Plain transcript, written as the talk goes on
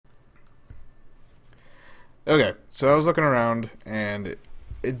Okay, so I was looking around, and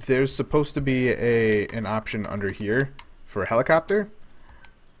there's supposed to be an option under here for a helicopter.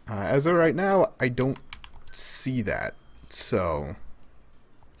 As of right now, I don't see that. So,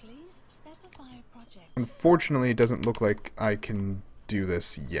 Please specify a project. unfortunately, it doesn't look like I can do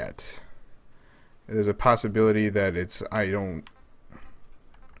this yet. There's a possibility that I don't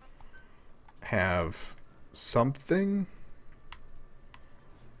have something.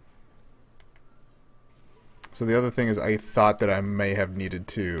 So the other thing is I thought that I may have needed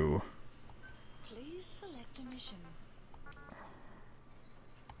to... Please select a mission.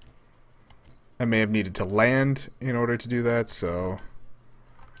 I may have needed to land in order to do that, so...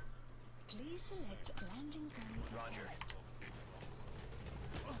 Please select landing zone. Roger.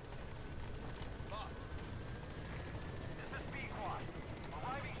 Boss, this is Pequod.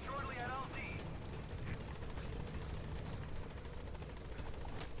 Arriving shortly at LZ.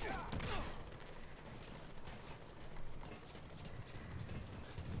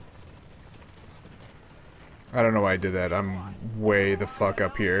 I don't know why I did that. I'm way the fuck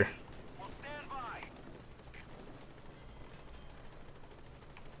up here. We'll stand by.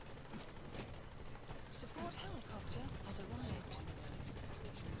 Support helicopter has arrived.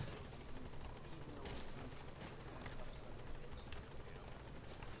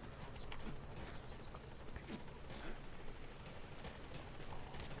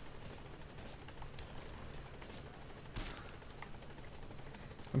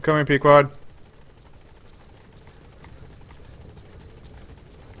 I'm coming, Pequod.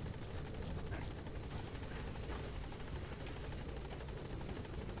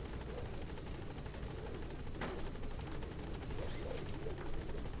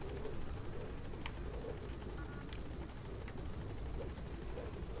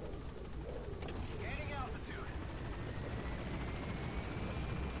 Gaining altitude.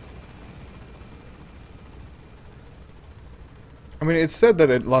 I mean, it said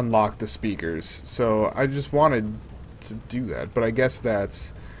that it unlocked the speakers, so I just wanted to do that. But I guess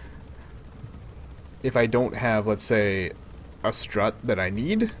that's... if I don't have, let's say, a strut that I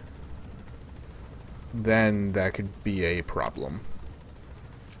need, then that could be a problem.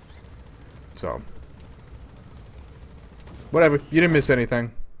 So... whatever. You didn't miss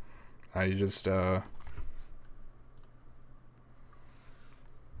anything. I just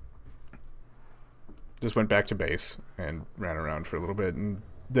went back to base and ran around for a little bit, and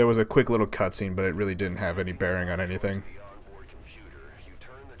there was a quick little cutscene, but it really didn't have any bearing on anything. The onboard computer, you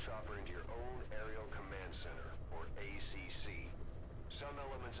turn the chopper into your own aerial command center, or ACC. Some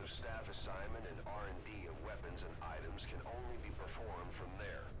elements of staff assignment and R&D of weapons and items can only be performed from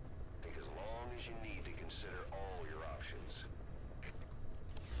there. Take as long as you need to consider all your options.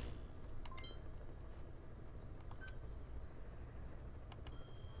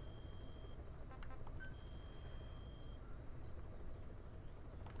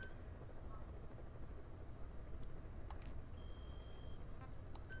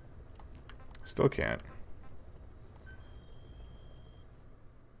 Still can't.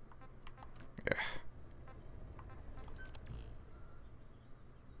 Yeah.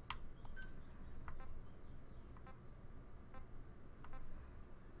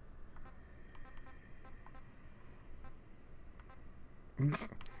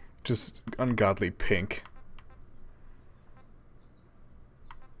 Just ungodly pink.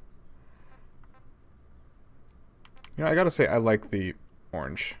 You know, I gotta say, I like the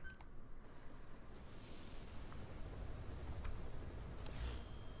orange.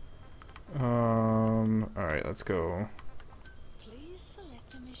 Alright, let's go. Please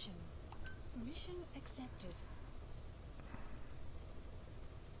select a mission. Mission accepted.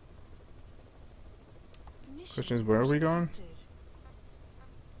 Mission Question is, where are we going? accepted.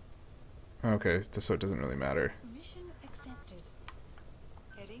 Okay, so it doesn't really matter. Mission accepted.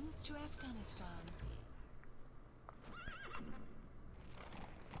 Heading to Afghanistan.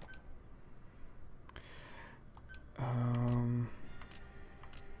 Um...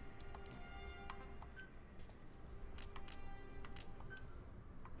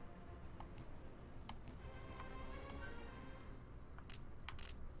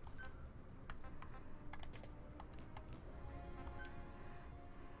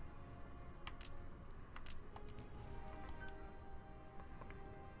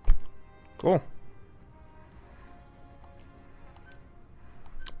 Cool.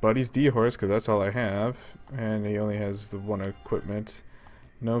 Buddy's D-Horse, because that's all I have. And he only has the one equipment.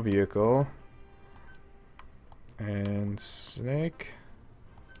 No vehicle. And Snake.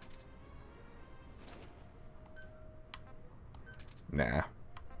 Nah.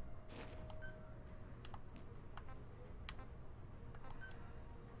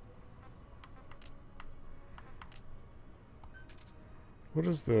 What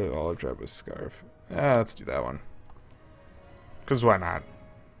is the olive drab with scarf? Let's do that one. Because why not?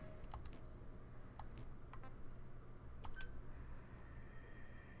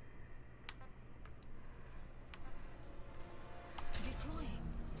 Deploying.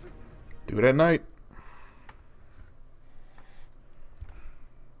 Do it at night.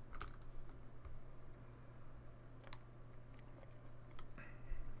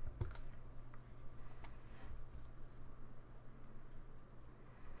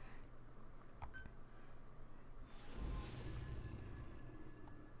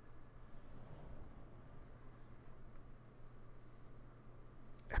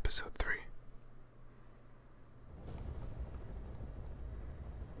 Episode 3.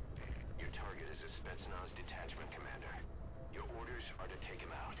 Your target is a Spetsnaz detachment commander. Your orders are to take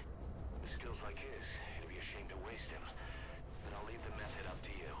him out. With skills like his, it'd be a shame to waste him. But I'll leave the method up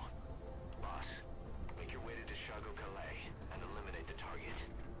to you. Boss, make your way to Dishago Calais and eliminate the target.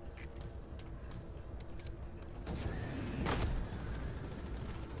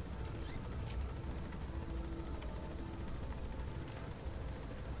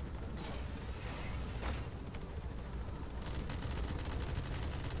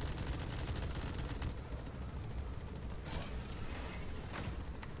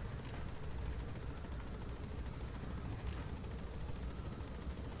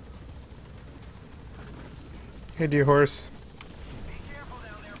 Hey, dear horse. Be careful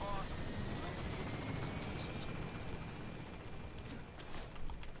down there, boss.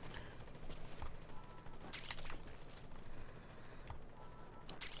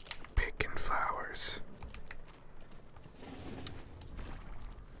 Picking flowers.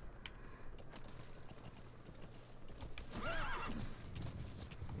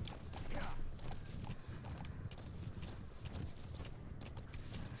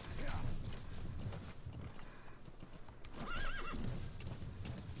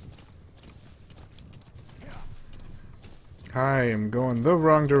 I am going the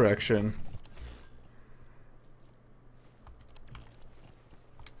wrong direction.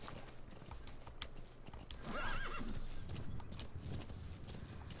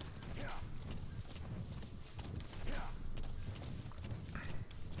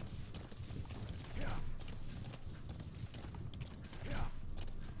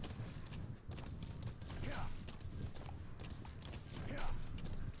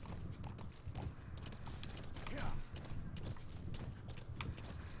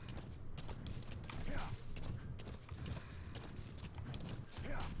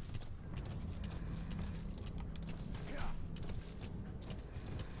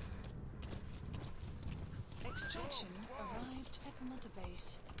 Extraction arrived at Mother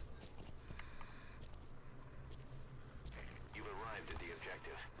Base. You've arrived at the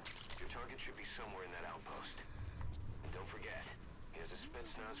objective. Your target should be somewhere in that outpost. And don't forget, he has a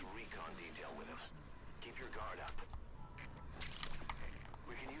Spetsnaz recon detail with him. Keep your guard up.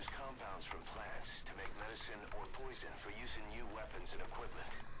 We can use compounds from plants to make medicine or poison for use in new weapons and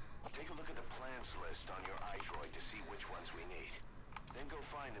equipment. Take a look at the plants list on your iDroid to see which ones we need. Then go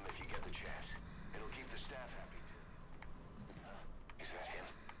find them if you get the chance. It'll keep the staff happy too. Is that him?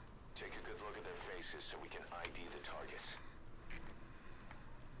 Take a good look at their faces so we can ID the targets.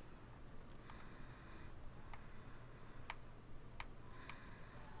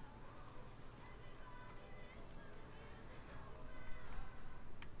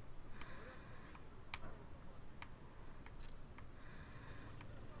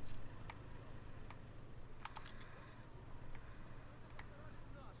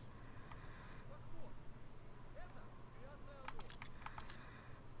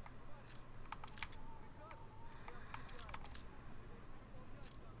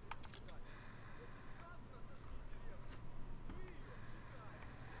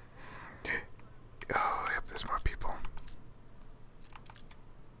 Oh, yep, there's more people.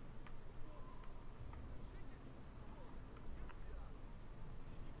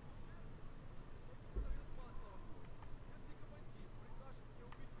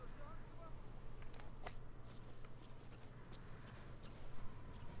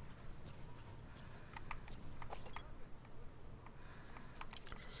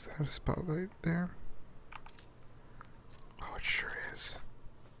 Is that a spotlight there? Oh, it sure is.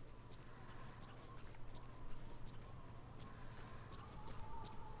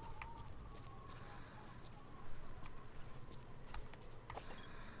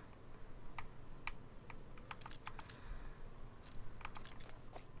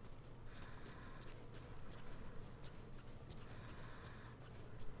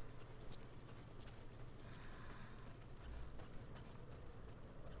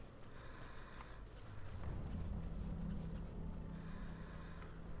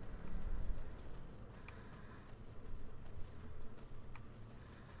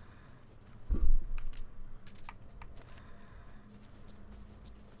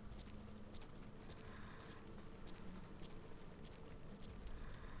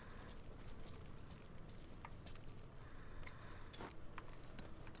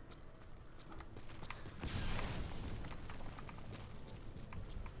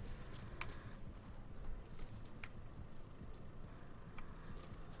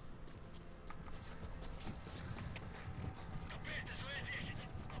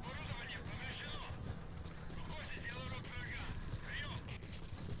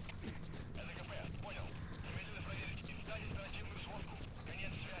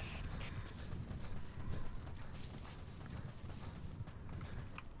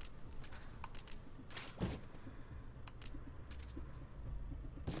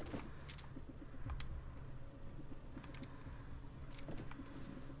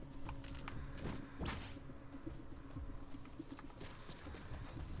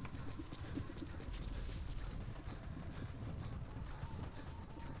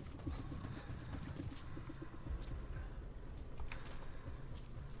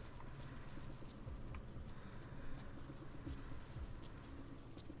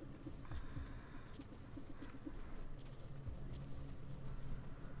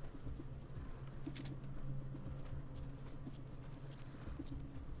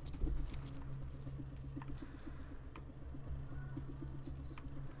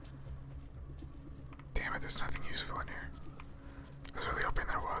 Damn it, there's nothing useful in here. I was really hoping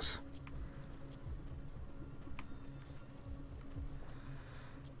there was.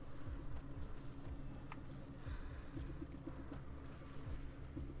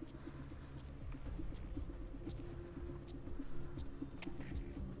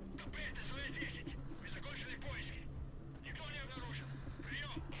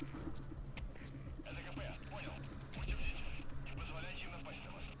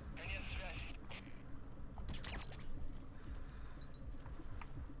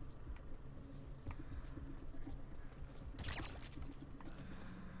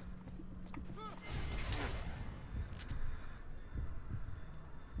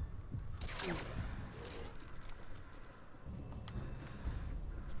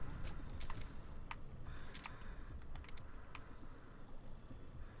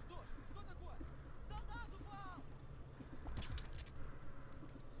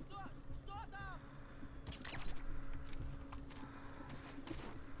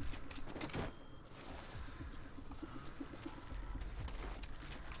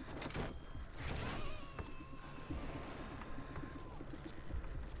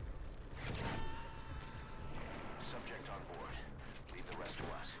 Subject on board. Leave the rest to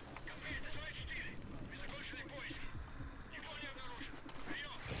us.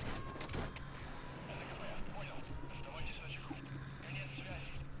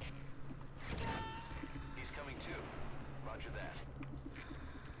 He's coming too. Roger that.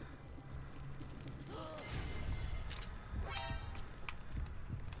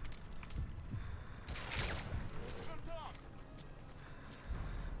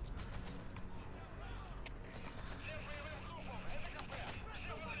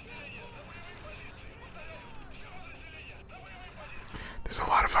 There's a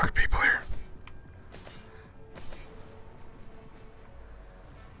lot of fucked people here.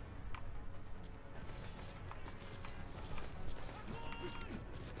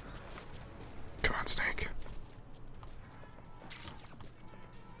 Come on, Snake.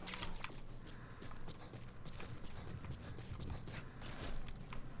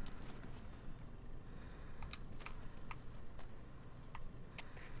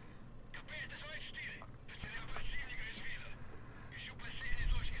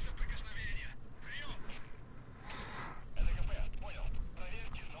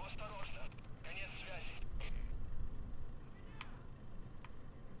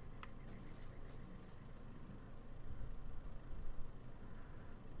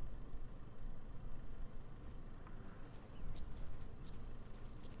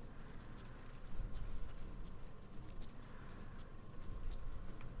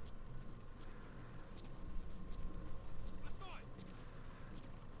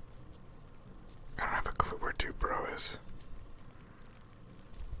 I don't have a clue where 2 Bro is.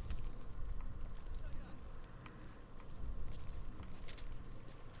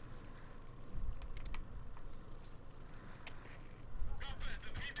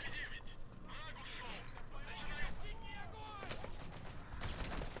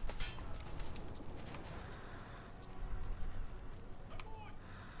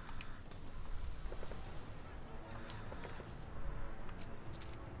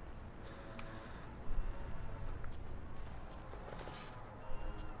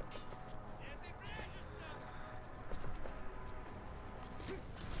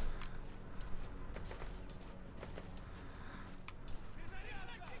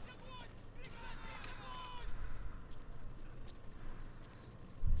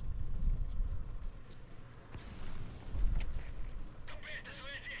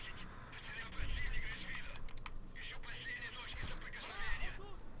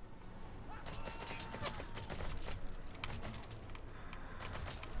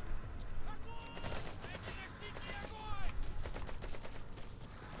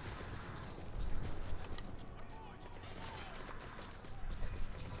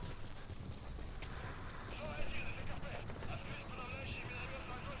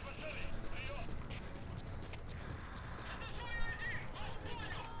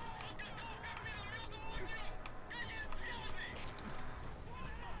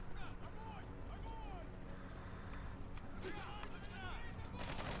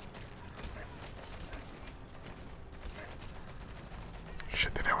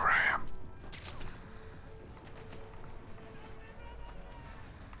 Shit, they know where I am.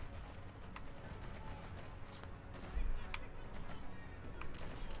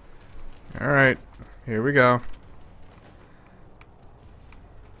 Alright, here we go.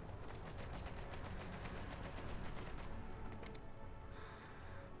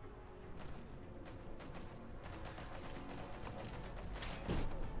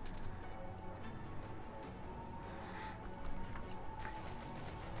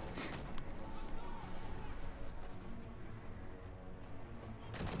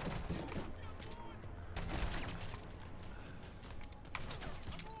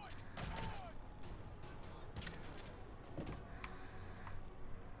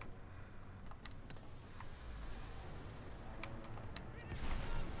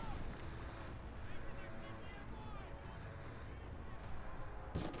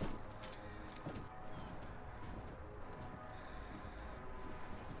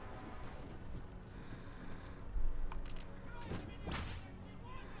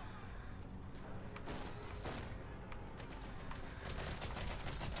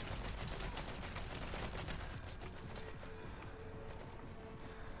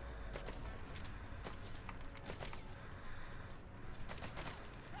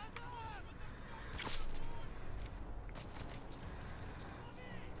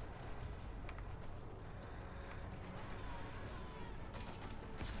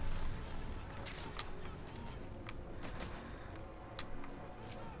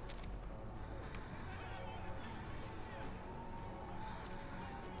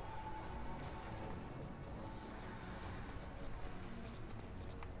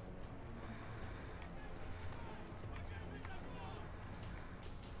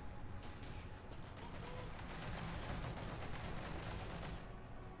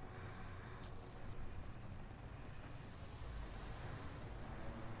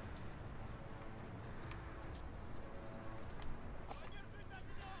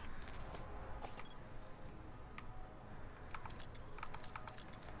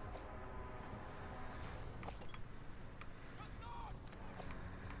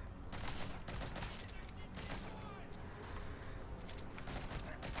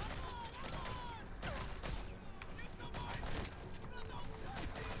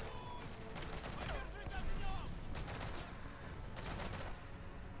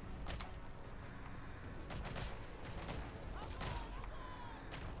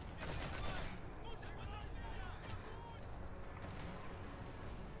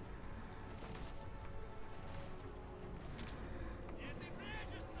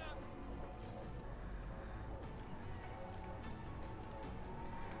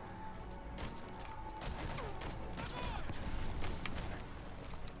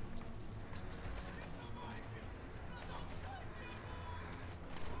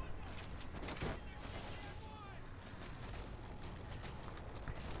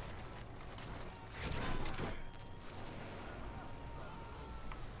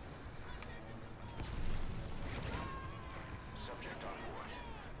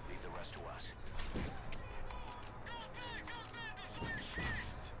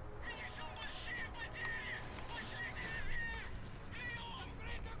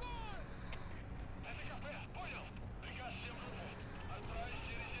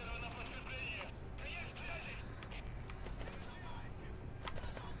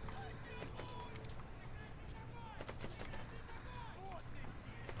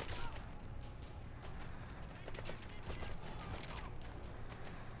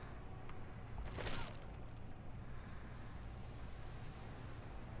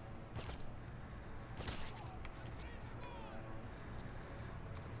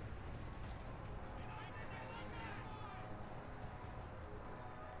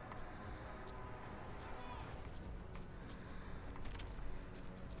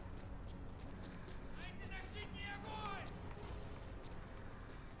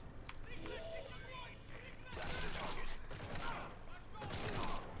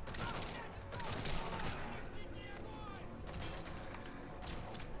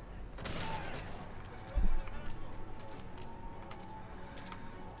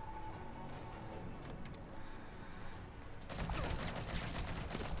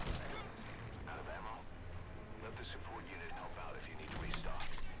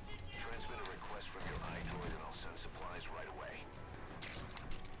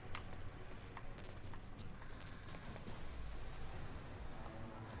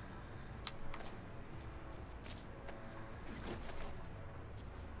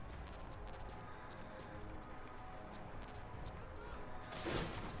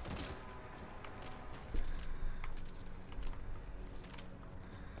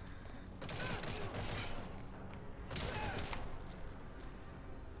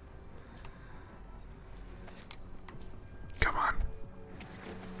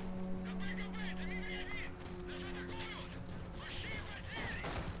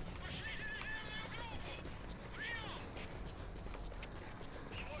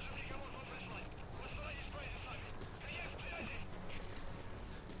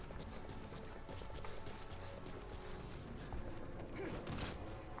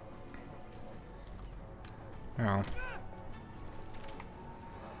 Oh.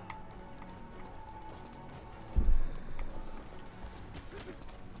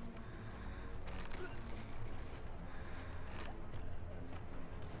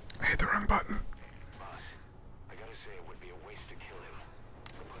 I hit the wrong button. Boss, I gotta say it would be a waste to kill him.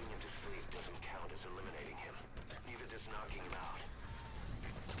 But putting him to sleep doesn't count as eliminating him. Neither does knocking him out.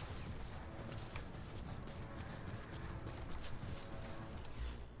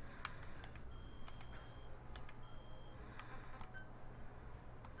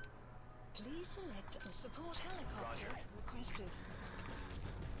 Please select a support helicopter requested.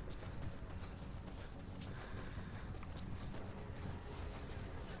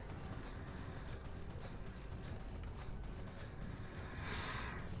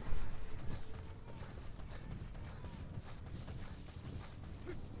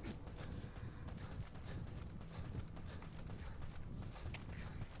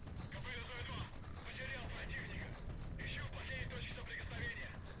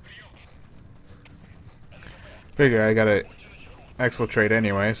 Figure I gotta exfiltrate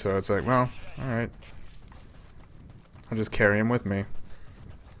anyway, so it's like, well, alright. I'll just carry him with me.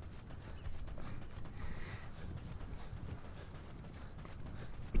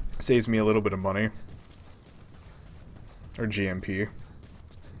 Saves me a little bit of money. Or GMP.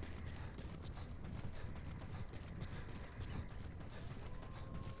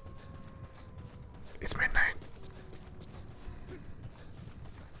 It's midnight.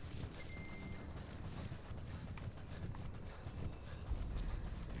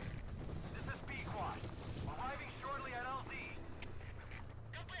 This is Pequod. Arriving shortly at LZ.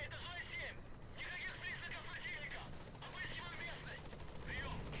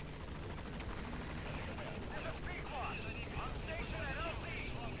 This is Pequod. On station at LZ.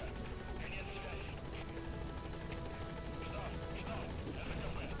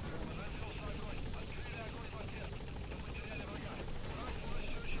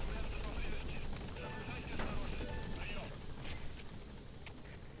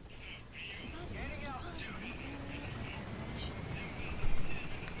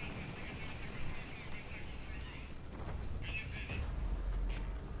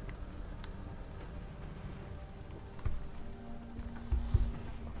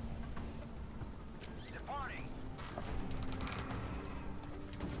 Departing.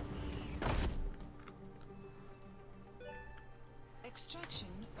 Extraction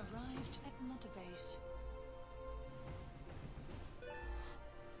arrived at Mother Base.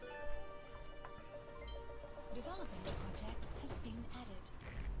 Development project has been added.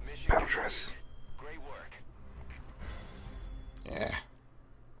 Mission Battle dress. Great work. Yeah.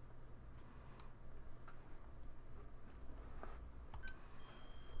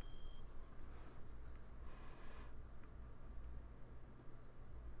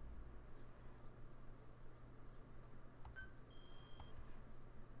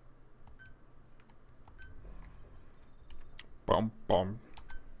 Bum bum.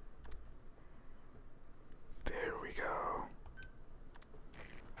 There we go.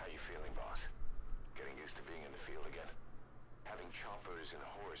 How you feeling, boss? Getting used to being in the field again? Having choppers and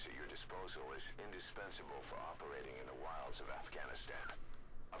a horse at your disposal is indispensable for operating in the wilds of Afghanistan.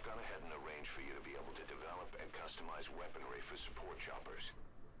 I've gone ahead and arranged for you to be able to develop and customize weaponry for support choppers.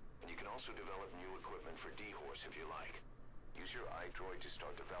 And you can also develop new equipment for D-Horse if you like. Use your iDroid to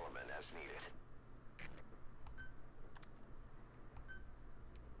start development as needed.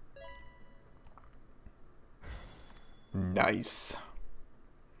 Nice.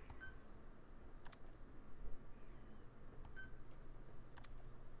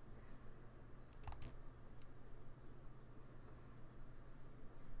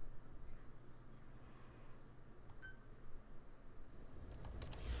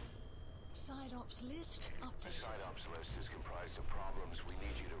 Side ops list The updated. side ops list is comprised of problems we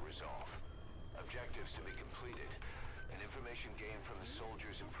need you to resolve, objectives to be completed, and information gained from the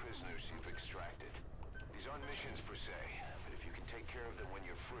soldiers and prisoners you've extracted. These aren't missions per se, but if you can take care of them when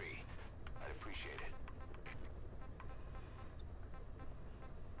you're free, I'd appreciate it.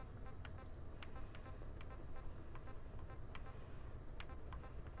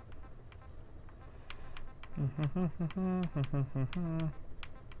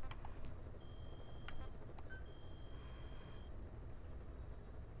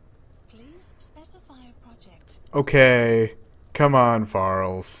 Please specify a project. Okay. Come on,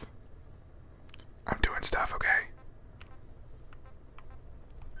 Farles. I'm doing stuff, okay?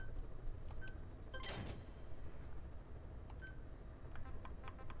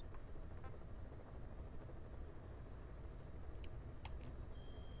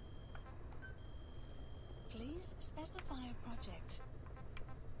 Please specify a project.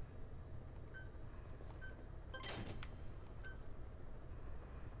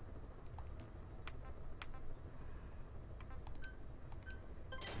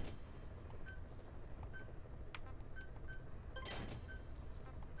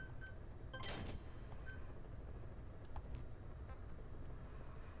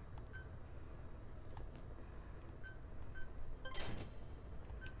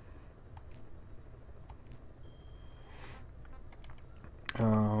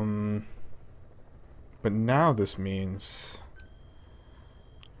 But now this means...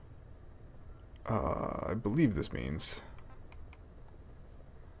 I believe this means...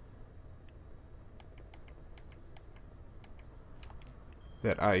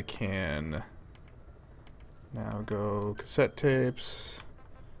 that I can now go cassette tapes,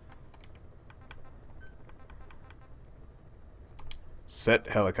 set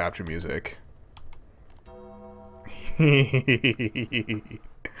helicopter music.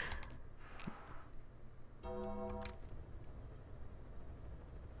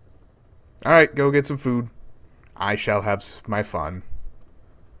 Alright, go get some food. I shall have my fun.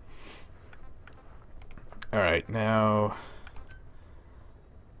 Alright, now...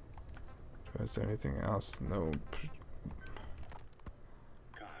 is there anything else? No.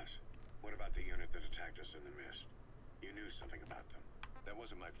 Gosh, what about the unit that attacked us in the mist? You knew something about them. That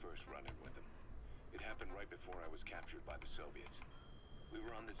wasn't my first run-in with them. It happened right before I was captured by the Soviets. We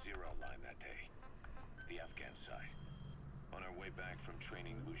were on the zero line that day, the Afghan side, on our way back from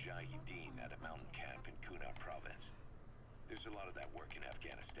training Mujahideen at a mountain camp in Kunar province. There's a lot of that work in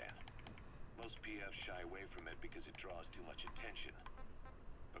Afghanistan. Most PFs shy away from it because it draws too much attention.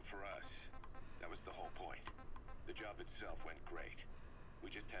 But for us, that was the whole point. The job itself went great.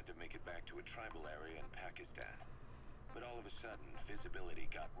 We just had to make it back to a tribal area in Pakistan. But all of a sudden, visibility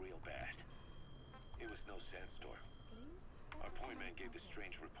got real bad. It was no sandstorm. Our point man gave this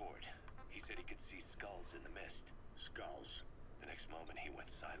strange report. He said he could see skulls in the mist. Skulls. The next moment, he went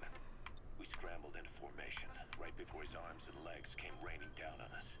silent. We scrambled into formation, right before his arms and legs came raining down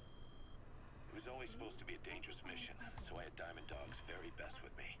on us. It was always supposed to be a dangerous mission, so I had Diamond Dog's very best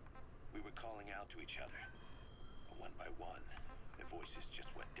with me. We were calling out to each other. But one by one, the voices just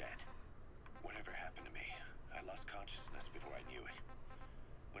went dead. Whatever happened to me, I lost consciousness before I knew it.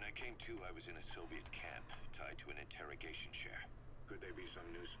 When I came to, I was in a Soviet camp, tied to an interrogation chair. Could they be some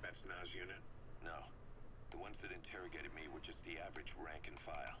new Spetsnaz unit? No. The ones that interrogated me were just the average rank and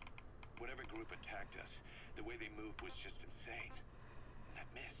file. Whatever group attacked us, the way they moved was just insane. And that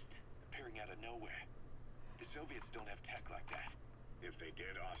mist, appearing out of nowhere. The Soviets don't have tech like that. If they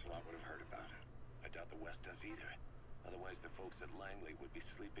did, Ocelot would have heard about it. I doubt the West does either. Otherwise, the folks at Langley would be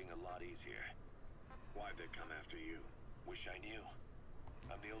sleeping a lot easier. Why'd they come after you? Wish I knew.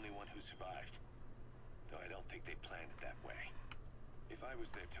 I'm the only one who survived. Though I don't think they planned it that way. If I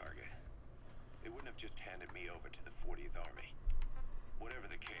was their target, they wouldn't have just handed me over to the 40th Army. Whatever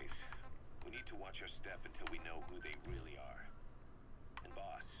the case, we need to watch our step until we know who they really are. And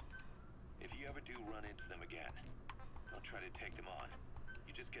boss, if you ever do run into them again, don't try to take them on.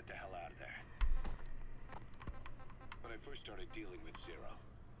 You just get the hell out of there. When I first started dealing with Zero,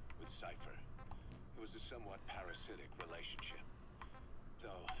 with Cypher, it was a somewhat parasitic relationship.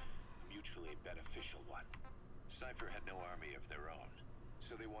 Though, a mutually beneficial one. Cypher had no army of their own,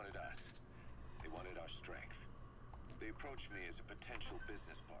 so they wanted us. They wanted our strength. They approached me as a potential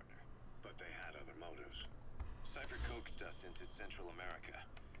business partner. But they had other motives. Cypher coaxed us into Central America,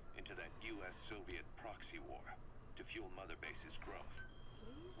 into that US-Soviet proxy war, to fuel Mother Base's growth.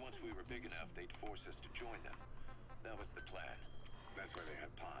 Once we were big enough, they'd force us to join them. That was the plan. That's why they had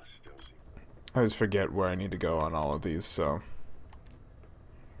Paz, Stilsy. I just forget where I need to go on all of these, so...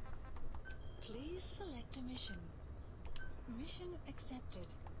 Please select a mission. Mission accepted.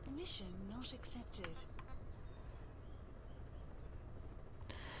 Mission not accepted.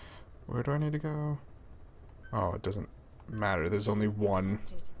 Where do I need to go? Oh, it doesn't matter. There's only one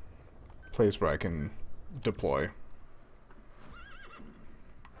Accepted. place where I can deploy.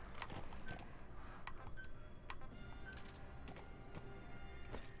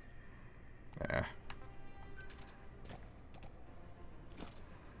 Yeah.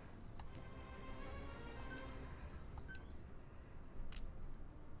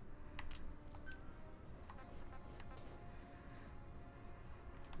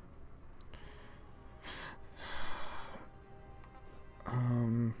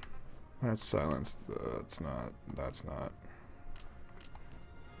 That's silenced. That's not. That's not.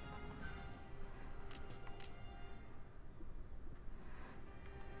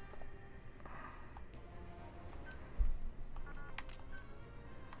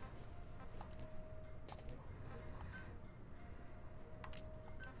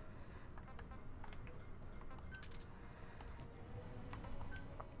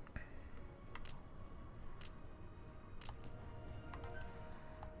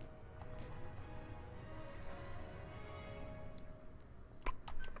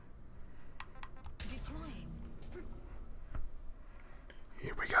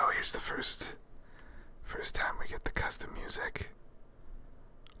 Here we go. Here's the first time we get the custom music.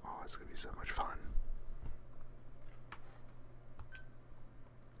 Oh, it's gonna be so much fun.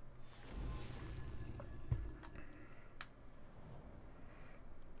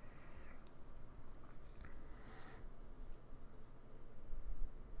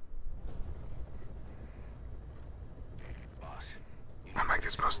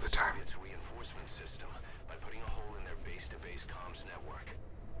 is most of the time. Its reinforcement system by putting a hole in their base-to-base comms network.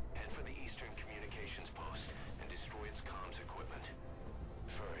 Head for the eastern communications post and destroy its comms equipment.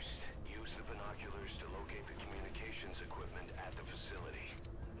 First, use the binoculars to locate the communications equipment at the facility.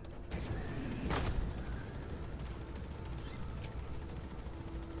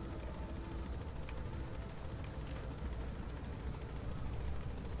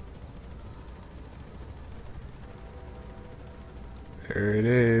 There it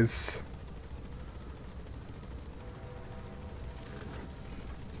is.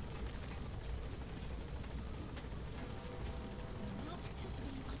 The map has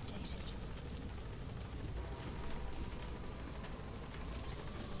been updated.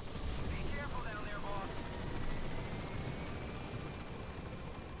 Be careful down there, boss.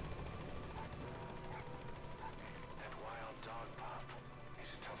 That wild dog pup.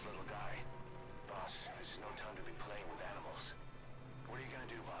 He's a tough little guy. Boss, this is no time to be playing with animals. What are you gonna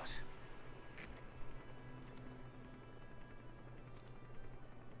do, boss?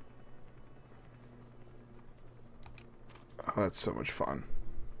 Oh, that's so much fun.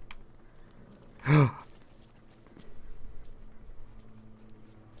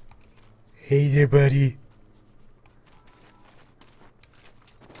 Hey there, buddy.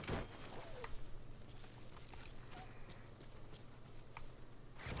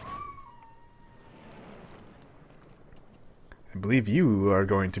 I believe you are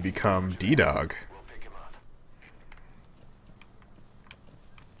going to become D-Dog. We'll pick him up.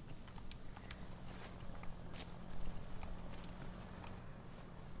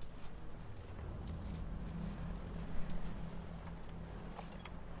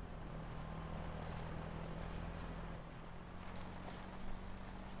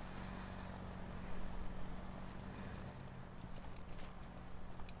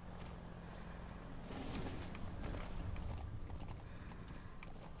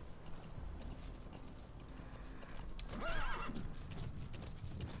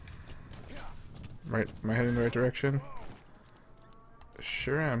 Right, am I heading in the right direction?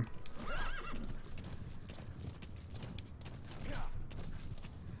 Sure am.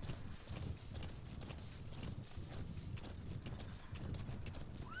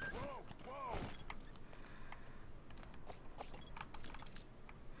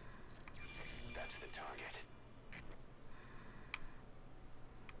 That's the target.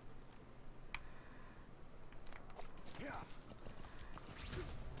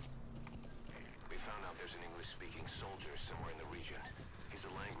 We found out there's an English-speaking soldier somewhere in the region. He's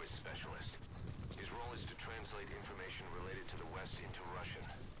a language specialist. His role is to translate information related to the West into Russian.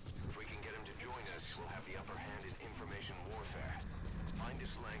 If we can get him to join us, we'll have the upper hand in information warfare. Find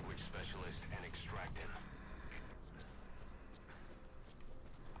this language specialist and extract him.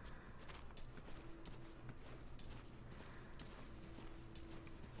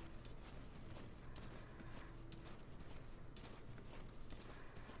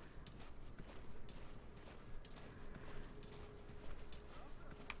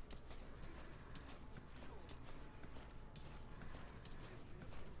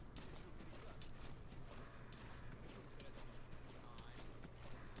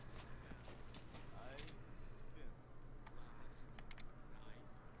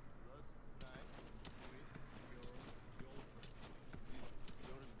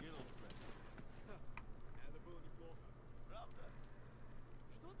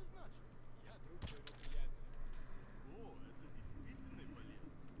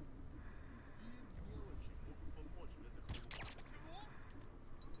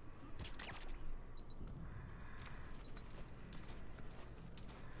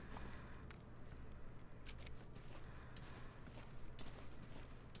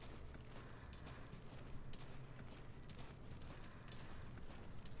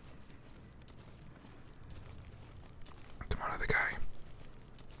 Come on, other guy.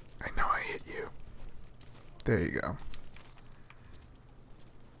 I know I hit you. There you go.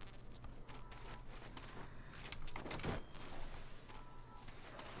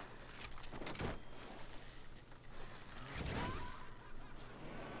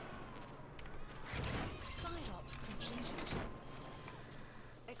 Side-op completed.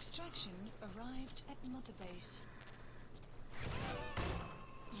 Extraction arrived at Mother Base.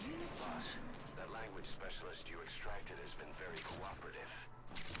 Unit Boss, that language specialist you extracted has been very cooperative.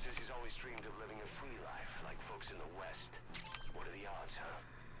 Says he's always dreamed of living a free life, like folks in the West. What are the odds, huh?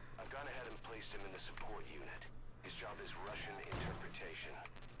 I've gone ahead and placed him in the support unit. His job is Russian interpretation.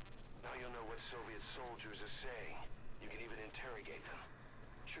 Now you'll know what Soviet soldiers are saying. You can even interrogate them.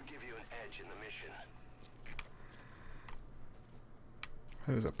 Should give you an edge in the mission.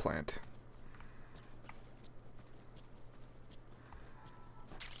 That is a plant.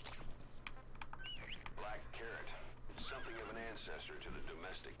 ancestor to the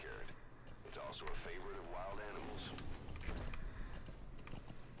domestic carrot. It's also a favorite of wild animals.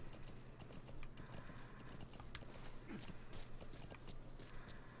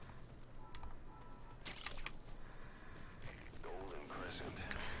 Golden crescent.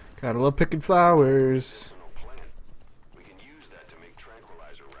 Gotta love picking flowers. Medicinal plant. We can use that to make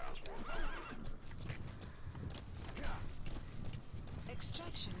tranquilizer rounds more potent.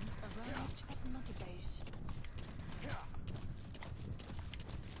 Extraction arrived at Mother Base.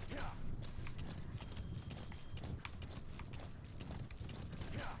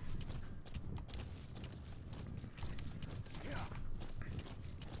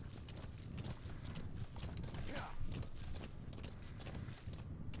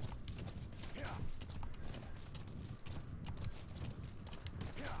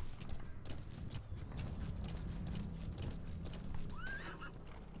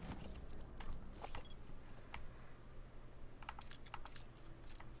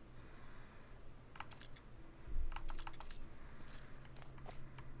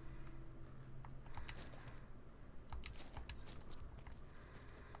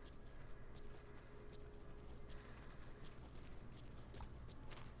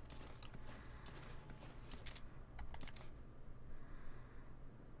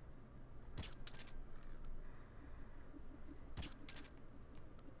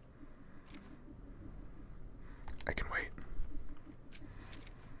 I can wait.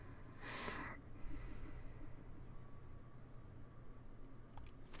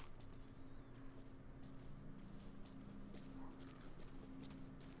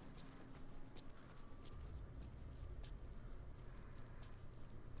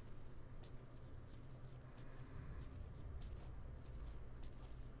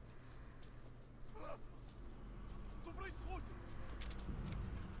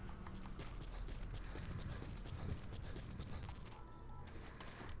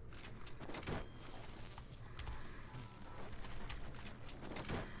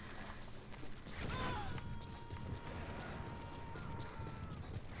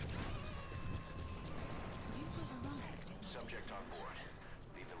 You have arrived at Mother Subject on Base. board.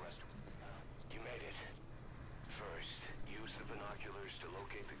 Leave the rest. You made it. First, use the binoculars to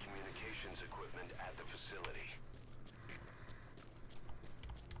locate the communications equipment at the facility.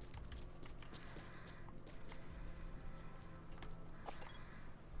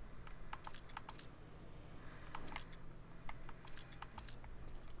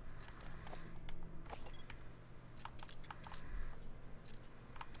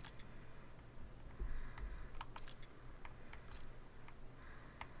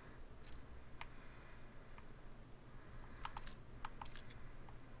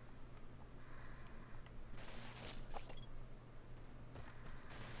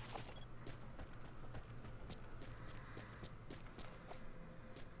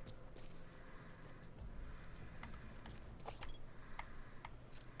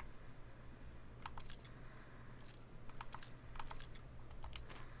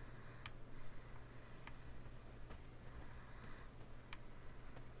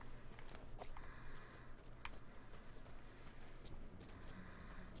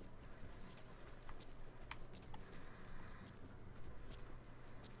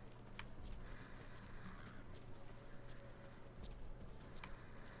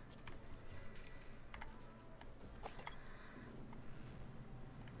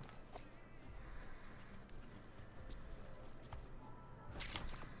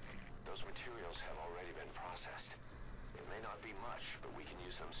 Those materials have already been processed. It may not be much, but we can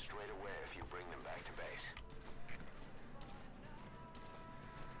use them straight away if you bring them back to base.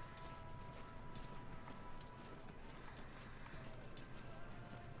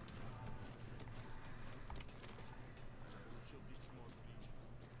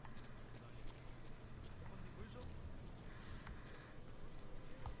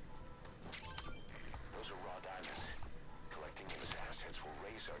 Those are raw diamonds. Collecting them as assets will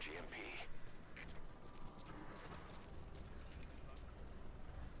raise our GMP.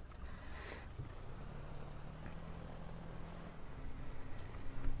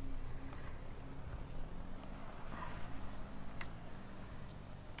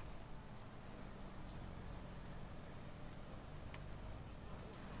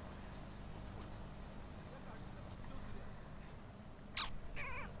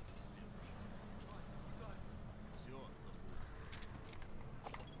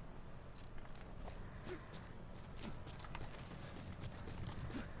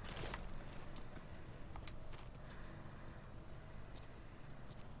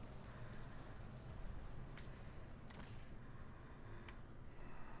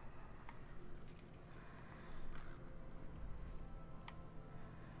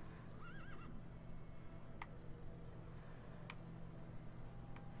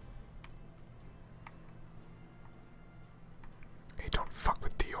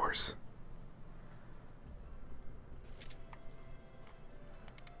 course.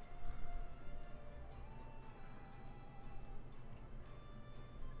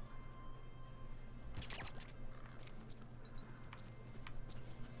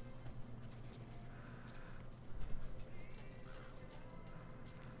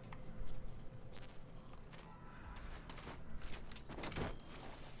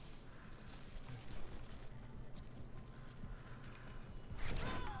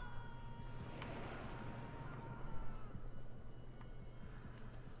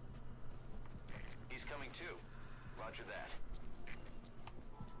 He's coming too. Roger that.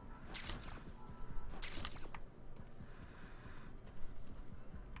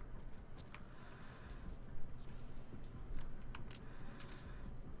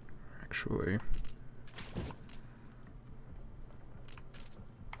 Actually,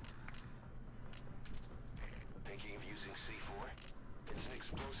 Thinking of using C4? It's an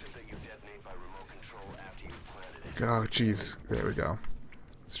explosive that you detonate by remote control after you've planted it. oh jeez, there we go.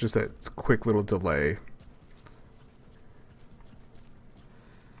 It's just that quick little delay.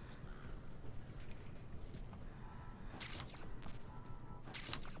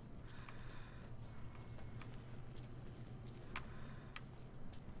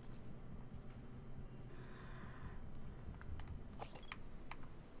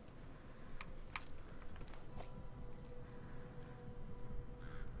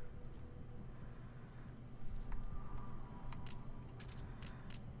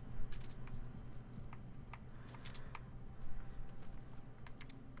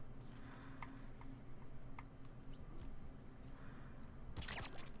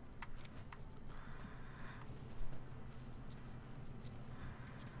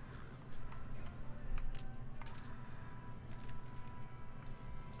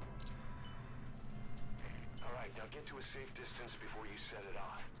 Alright, now get to a safe distance before you set it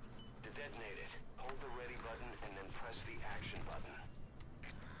off. To detonate it, hold the ready button and then press the action button.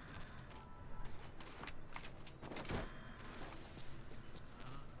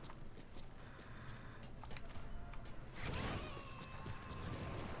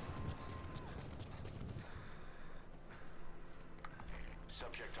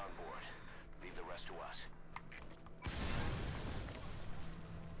 Subject on board. Leave the rest to us.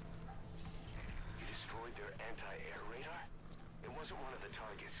 You destroyed their anti-air radar? It wasn't one of the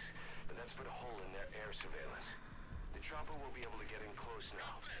targets, but that's put a hole in their air surveillance. The chopper will be able to get in close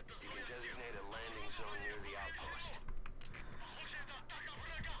now. You can designate a landing zone near the outpost.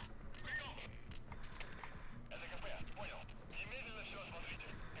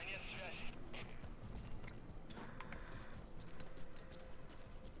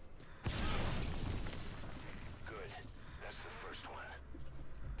 Good. That's the first one.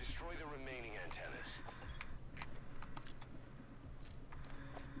 Destroy the remaining antennas.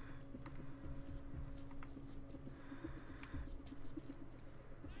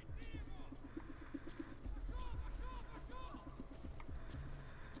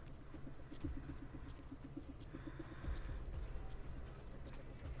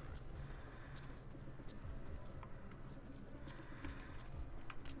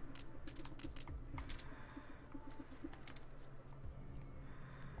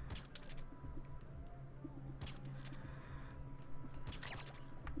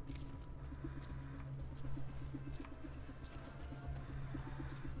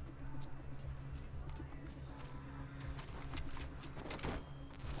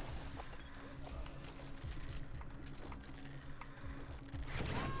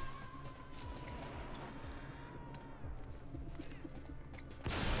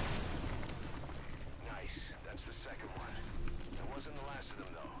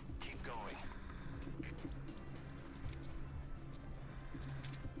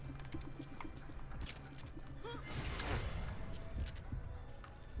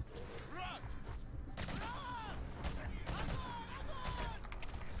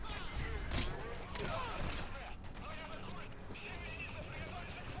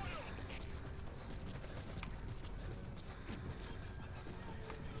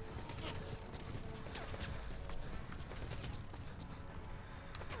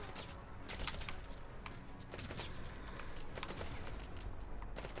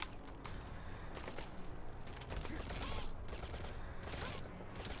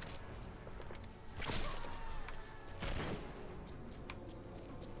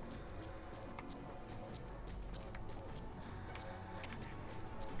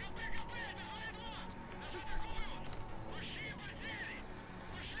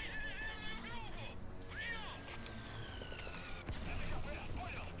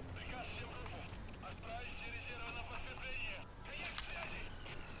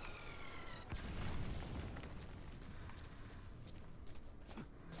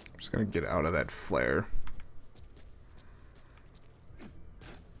 Just gonna get out of that flare.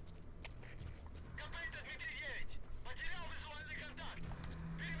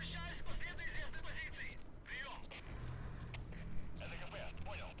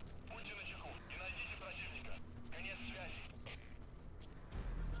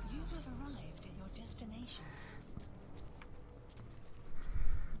 You have arrived at your destination.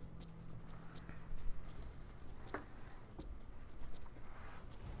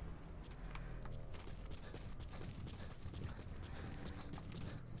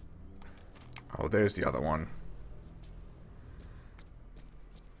 Oh, there's the other one.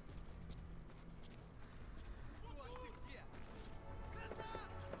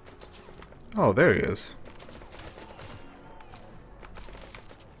 Oh, there he is.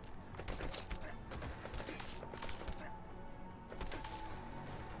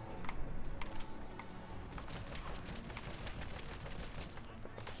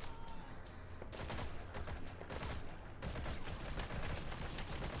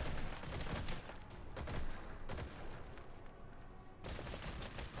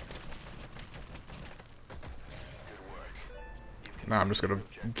 Now I'm just gonna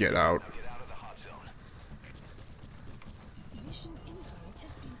get out. Get out of the hot zone. Mission info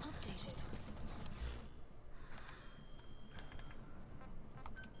has been updated.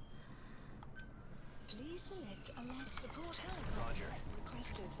 Please select alert support helicopter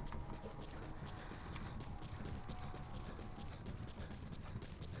requested.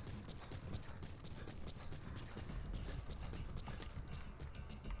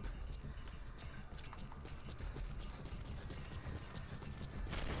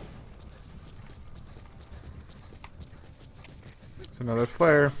 It's another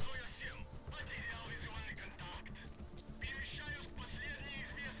flare.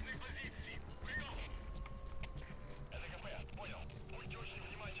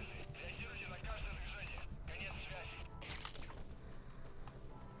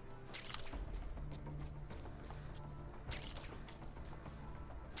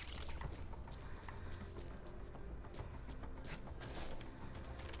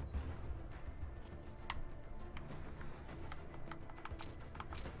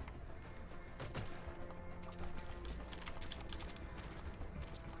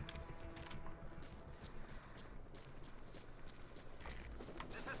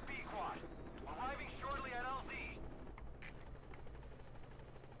 This is Pequod. Arriving shortly at LZ.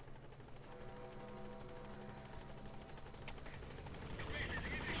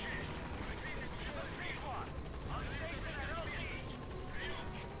 Pequod. On station at LZ.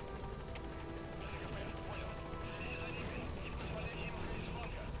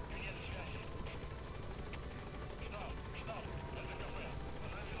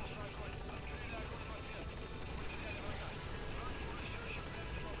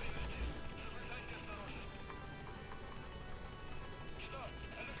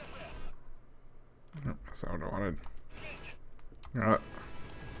 Nope, that's not what I wanted.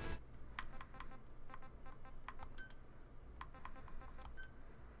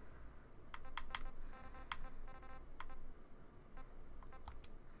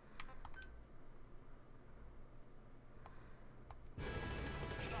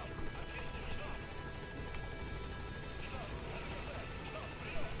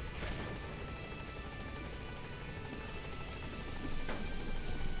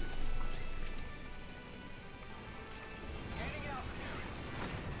 Gaining altitude.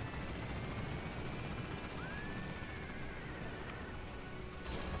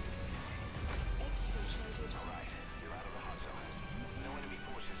 Exfiltrated. Alright, you're out of the hot zone. No enemy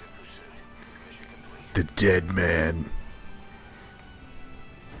forces in pursuit. Mission complete. The dead man.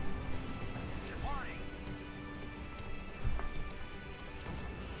 Warning.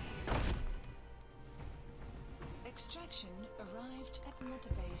 Extraction arrived at Mother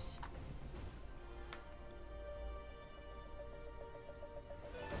Base.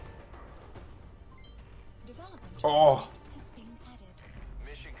 Development Oh. has been added.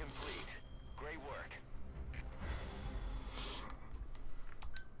 Mission complete. Great work.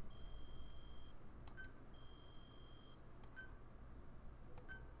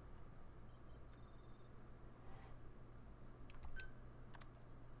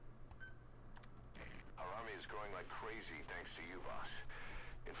 Our army is growing like crazy thanks to you, boss.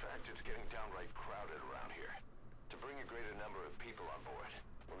 In fact, it's getting downright crowded around here. To bring a greater number of people on board,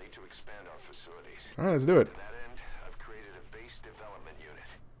 we'll need to expand our facilities. Alright, let's do it. To that end, I've created a base development unit.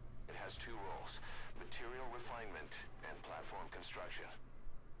 It has two roles, material refinement and platform construction.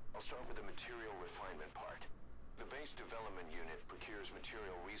 I'll start with the material refinement part. The base development unit procures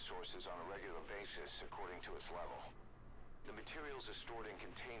material resources on a regular basis according to its level. The materials are stored in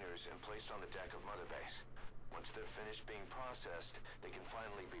containers and placed on the deck of Mother Base. Once they're finished being processed, they can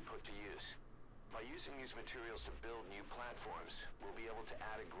finally be put to use. By using these materials to build new platforms, we'll be able to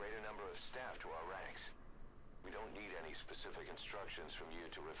add a greater number of staff to our ranks. We don't need any specific instructions from you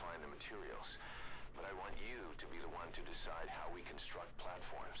to refine the materials, but I want you to be the one to decide how we construct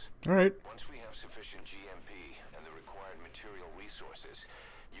platforms. Alright. Once we have sufficient GMP and the required material resources,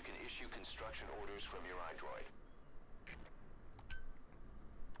 you can issue construction orders from your iDroid.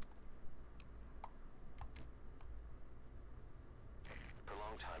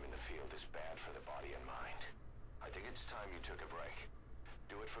 Prolonged time in the field is bad for the body and mind. I think it's time you took a break.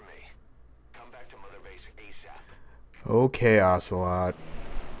 Do it for me. Come back to Mother Base ASAP. Okay, Ocelot.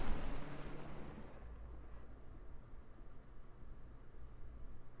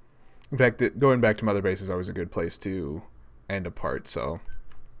 In fact, going back to Mother Base is always a good place to end a part, so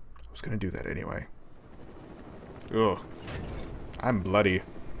I was gonna do that anyway. Ugh. I'm bloody.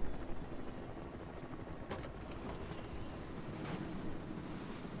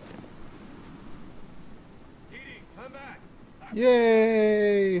 Come back.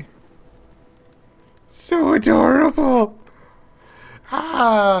 Yay! So adorable!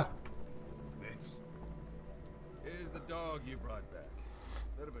 Ah! Here's the dog you brought back.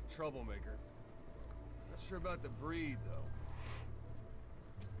 Bit of a troublemaker. Not sure about the breed, though.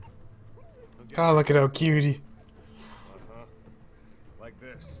 Oh, look at how cutie. Uh-huh. Like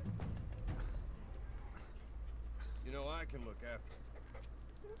this. You know, I can look after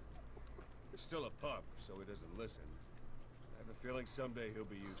him. He's still a pup, so he doesn't listen. I have a feeling someday he'll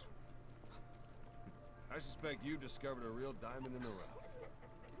be useful. I suspect you discovered a real diamond in the rough.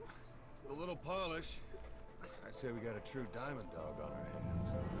 With a little polish, I say we got a true diamond dog on our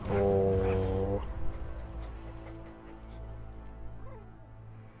hands. Oh.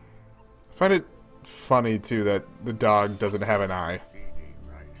 I find it funny, too, that the dog doesn't have an eye. BD,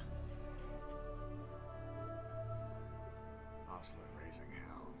 right. Ocelot raising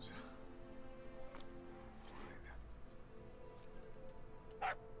hounds.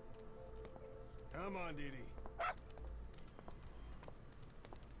 Fine. Come on, Dee Dee.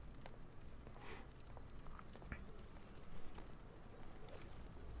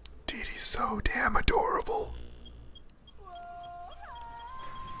 Dee Dee's so damn adorable.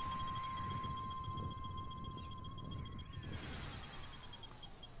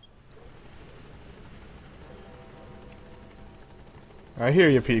 I hear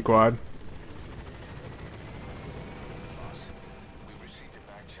you, Pequod. Boss, we received a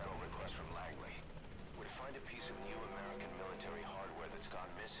back-channel request from Langley. We're to find a piece of new American military hardware that's gone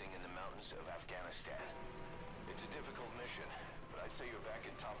missing in the mountains of Afghanistan. It's a difficult mission, but I'd say you're back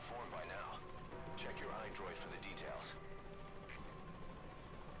in top form by now. Check your iDroid for the details.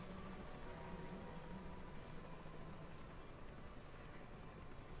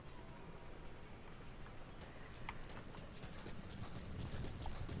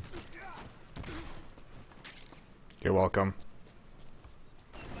 You're welcome.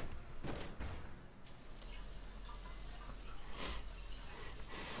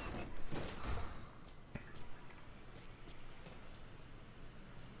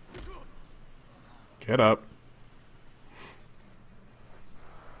 Get up.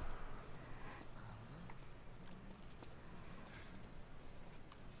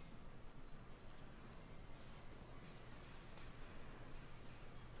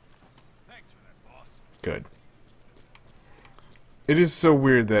 Thanks for that, boss. Good. It is so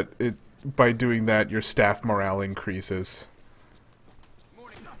weird that by doing that your staff morale increases.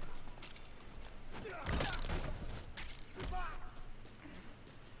 Morning.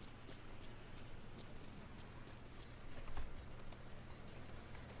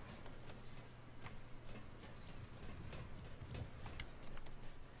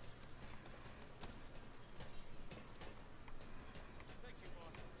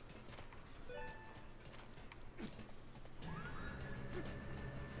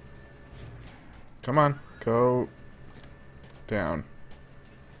 Come on, go down.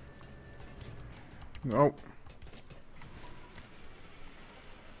 Nope.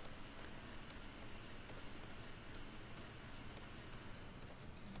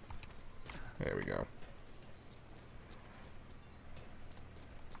 There we go.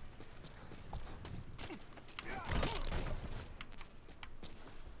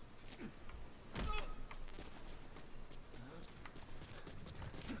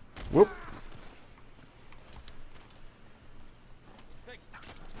 Whoop.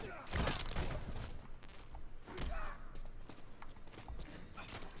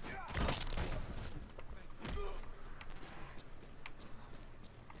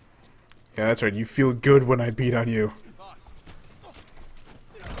 Yeah, that's right. You feel good when I beat on you. Boss,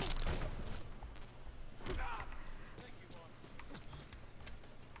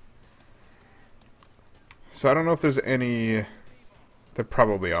 So I don't know if there's any... There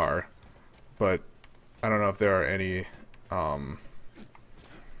probably are. But I don't know if there are any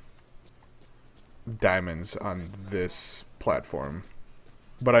diamonds on this platform.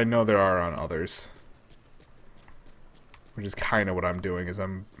 But I know there are on others. Which is kind of what I'm doing, is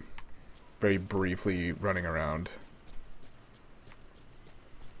I'm very briefly running around.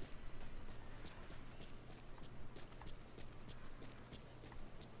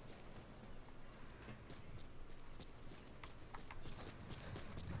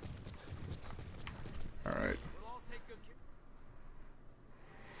 Alright.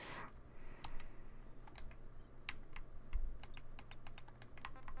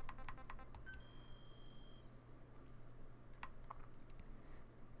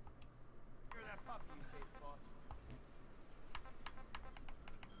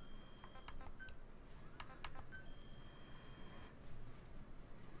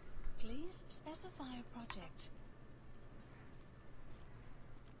 Please specify a project.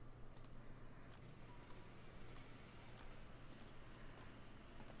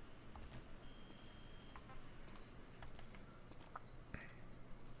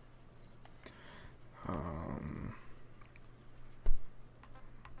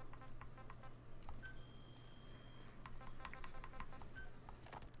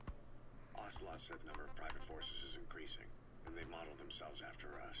 Ocelot said the number of private forces is increasing, and they model themselves after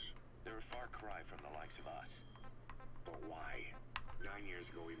us. They're a far cry from the likes of us. But why? 9 years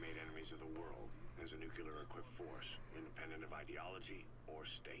ago we made enemies of the world as a nuclear-equipped force, independent of ideology or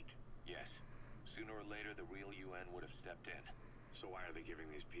state. Yes. Sooner or later, the real UN would have stepped in. So why are they giving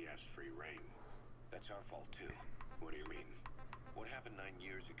these PFs free reign? That's our fault, too. What do you mean? What happened 9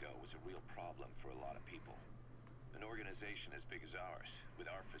 years ago was a real problem for a lot of people. An organization as big as ours, with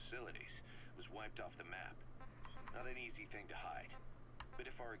our facilities, was wiped off the map. Not an easy thing to hide. But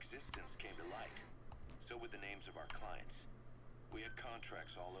if our existence came to light, so would the names of our clients. We had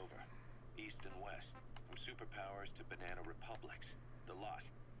contracts all over, east and west, from superpowers to banana republics, the lot.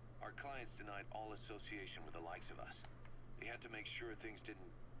 Our clients denied all association with the likes of us. They had to make sure things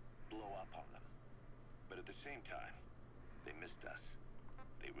didn't blow up on them. But at the same time, they missed us.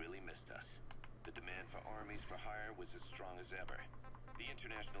 They really missed us. The demand for armies for hire was as strong as ever. The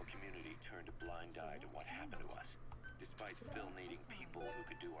international community turned a blind eye to what happened to us, despite still needing people who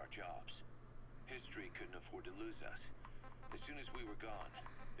could do our jobs. History couldn't afford to lose us. As soon as we were gone,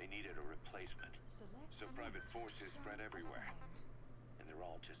 they needed a replacement. So private forces spread everywhere. And they're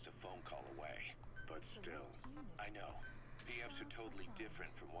all just a phone call away. But still, I know. PFs are totally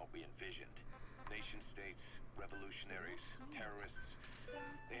different from what we envisioned. Nation-states, revolutionaries, terrorists.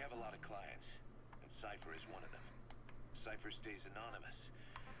 They have a lot of clients. And Cypher is one of them. Cypher stays anonymous.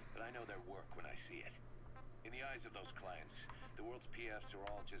 But I know their work when I see it. In the eyes of those clients, the world's PFs are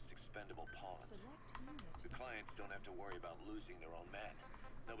all just expendable pawns. The clients don't have to worry about losing their own men.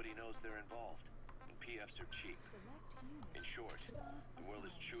 Nobody knows they're involved. And PFs are cheap. In short, the world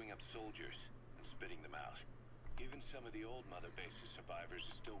is chewing up soldiers and spitting them out. Even some of the old Mother Base's survivors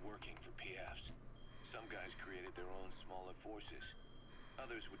are still working for PFs. Some guys created their own smaller forces.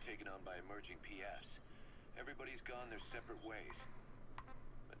 Others were taken on by emerging PFs. Everybody's gone their separate ways.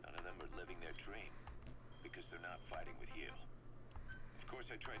 But none of them are living their dream. Because they're not fighting with you. Of course,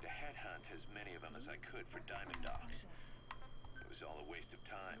 I tried to headhunt as many of them as I could for Diamond Dogs. It was all a waste of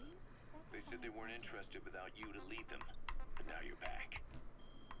time. They said they weren't interested without you to lead them. But now you're back.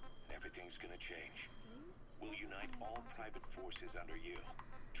 Everything's gonna change. We'll unite all private forces under you,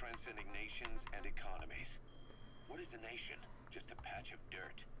 transcending nations and economies. What is a nation? Just a patch of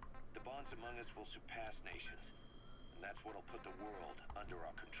dirt. The bonds among us will surpass nations. And that's what'll put the world under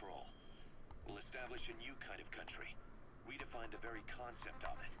our control. We'll establish a new kind of country. Redefine the very concept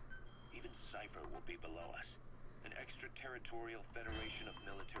of it. Even Cypher will be below us. An extraterritorial federation of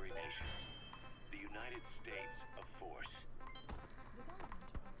military nations. The United States of Force.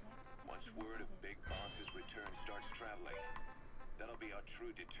 Once word of Big Boss's return starts traveling, that'll be our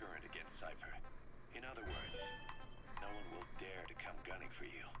true deterrent against Cypher. In other words, no one will dare to come gunning for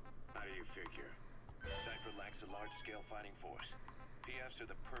you. how do you figure? Cypher lacks a large-scale fighting force. PFs are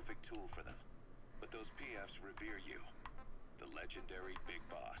the perfect tool for them. But those PFs revere you. The legendary Big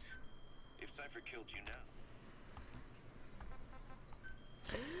Boss. If Cypher killed you now...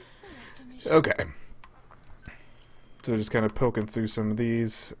 Please select a mission. Okay. So just kind of poking through some of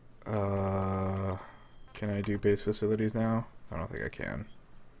these. Can I do base facilities now? I don't think I can.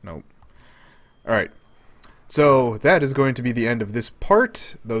 Nope. Alright. So that is going to be the end of this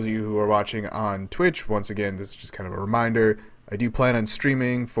part. Those of you who are watching on Twitch, once again, this is just kind of a reminder. I do plan on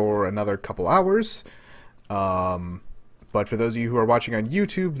streaming for another couple hours. But for those of you who are watching on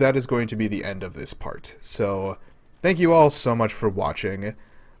YouTube, that is going to be the end of this part. So, thank you all so much for watching.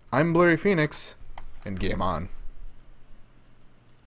 I'm Blurry Phoenix, and game on.